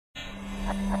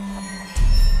Hi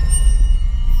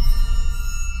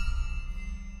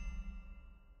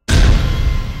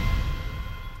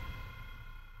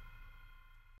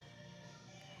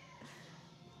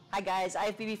guys,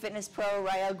 IFBB Fitness Pro,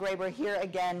 Ryall Graber here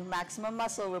again, Maximum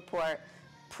Muscle Report.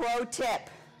 Pro tip,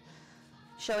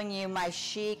 showing you my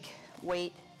chic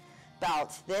weight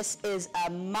belt. This is a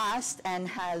must and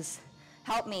has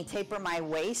helped me taper my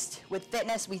waist. With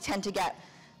fitness, we tend to get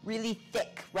really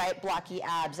thick, right, blocky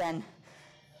abs and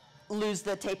lose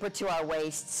the taper to our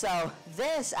waist. So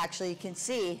this, actually, you can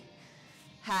see,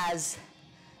 has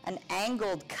an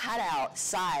angled cutout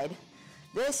side.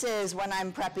 This is when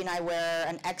I'm prepping, I wear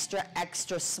an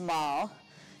extra small.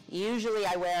 Usually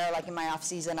I wear, like in my off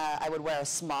season, I would wear a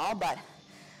small, but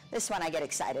this one I get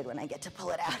excited when I get to pull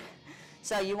it out.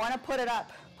 So you want to pull it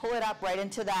up right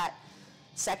into that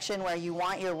section where you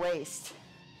want your waist.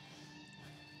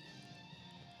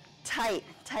 Tight,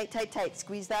 tight, tight, tight.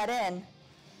 Squeeze that in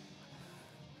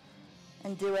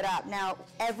and do it up. Now,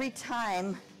 every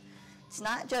time, it's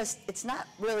not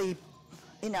really,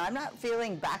 you know, I'm not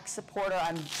feeling back support, or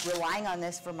I'm relying on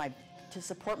this to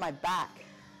support my back.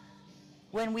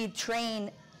 When we train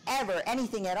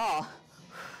anything at all,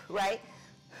 right?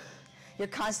 You're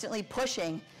constantly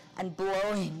pushing and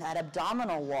blowing that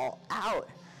abdominal wall out.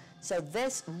 So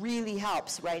this really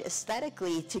helps, right,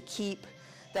 aesthetically, to keep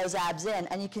those abs in.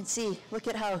 And you can see, look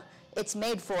at how it's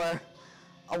made for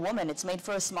a woman. It's made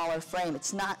for a smaller frame.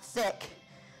 It's not thick,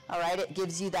 all right? It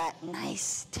gives you that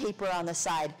nice taper on the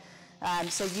side.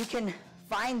 So you can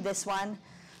find this one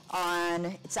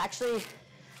on,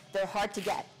 they're hard to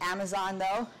get. Amazon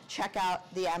though, check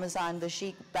out the Amazon, the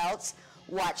chic belts.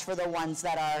 Watch for the ones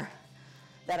that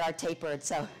are tapered.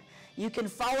 So you can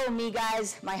follow me,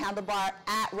 guys, my handlebar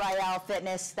at Ryall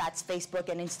Fitness. That's Facebook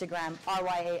and Instagram,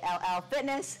 RYALL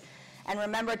Fitness. And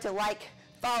remember to like,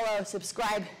 follow,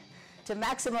 subscribe to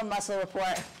Maximum Muscle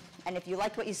Report. And if you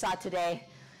liked what you saw today,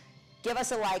 give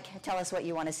us a like, tell us what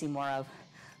you want to see more of.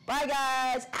 Bye,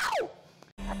 guys.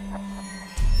 Ow!